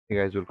Hey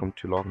guys, welcome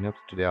to Login Apps.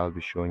 Today I'll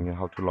be showing you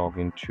how to log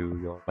into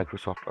your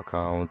Microsoft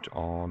account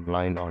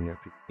online on your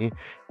PC.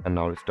 And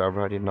now let's dive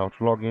right in. Now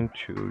to log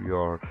into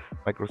your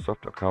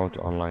Microsoft account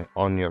online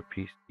on your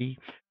PC,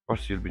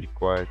 first you'll be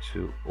required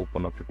to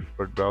open up your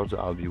preferred browser.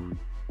 I'll be using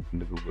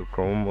the Google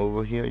Chrome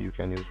over here. You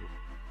can use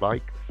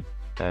like.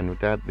 And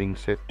with that being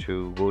said,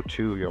 to go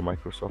to your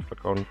Microsoft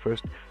account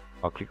first,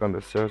 I'll click on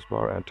the search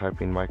bar and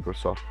type in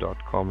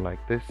Microsoft.com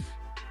like this,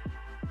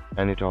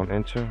 and hit on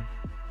enter.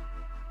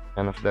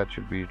 And after that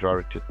you'll be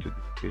directed to the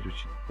page, which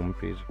is the home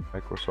page of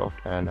Microsoft,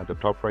 and at the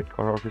top right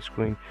corner of the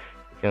screen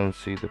you can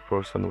see the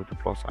person with the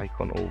plus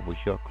icon over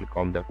here. Click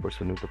on that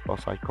person with the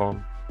plus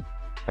icon,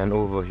 and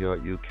over here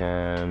you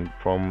can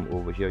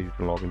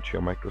log into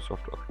your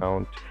Microsoft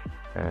account.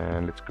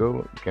 And let's go.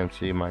 You can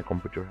see my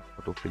computer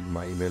has autofilled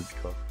my email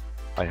because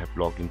I have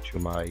logged into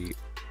my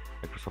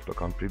Microsoft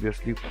account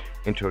previously.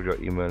 Enter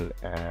your email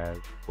as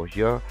over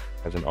here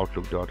as an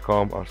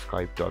outlook.com or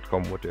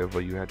skype.com, whatever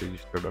you had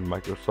registered on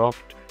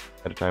Microsoft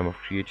at the time of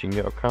creating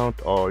your account,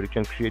 or you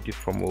can create it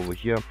from over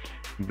here.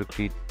 Simply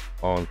click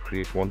on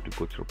create one to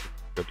go through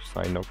to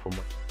sign up for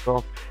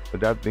Microsoft.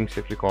 With that being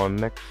said, click on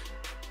next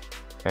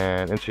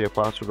and enter your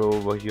password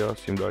over here.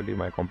 Similarly,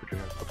 my computer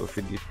has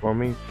autofilled it for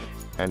me.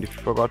 And if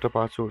you forgot a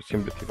password,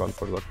 simply click on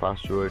forgot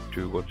password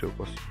to go to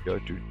procedure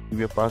to give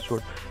your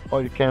password,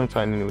 or you can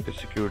sign in with the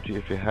security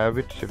if you have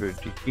it,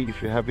 security key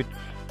if you have it.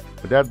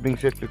 With that being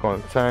said, click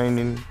on sign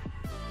in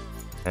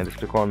and just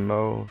click on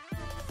no.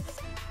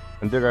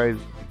 And there guys,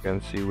 you can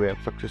see we have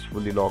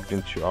successfully logged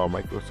into our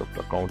Microsoft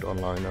account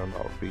online on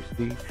our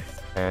PC.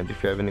 And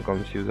if you have any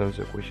confusions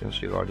or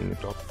questions regarding the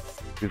topic,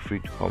 feel free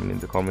to comment in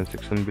the comment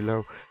section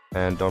below,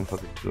 and don't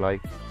forget to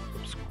like,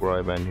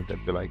 subscribe and hit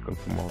that bell icon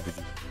for more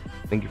videos.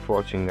 Thank you for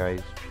watching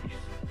guys. Peace.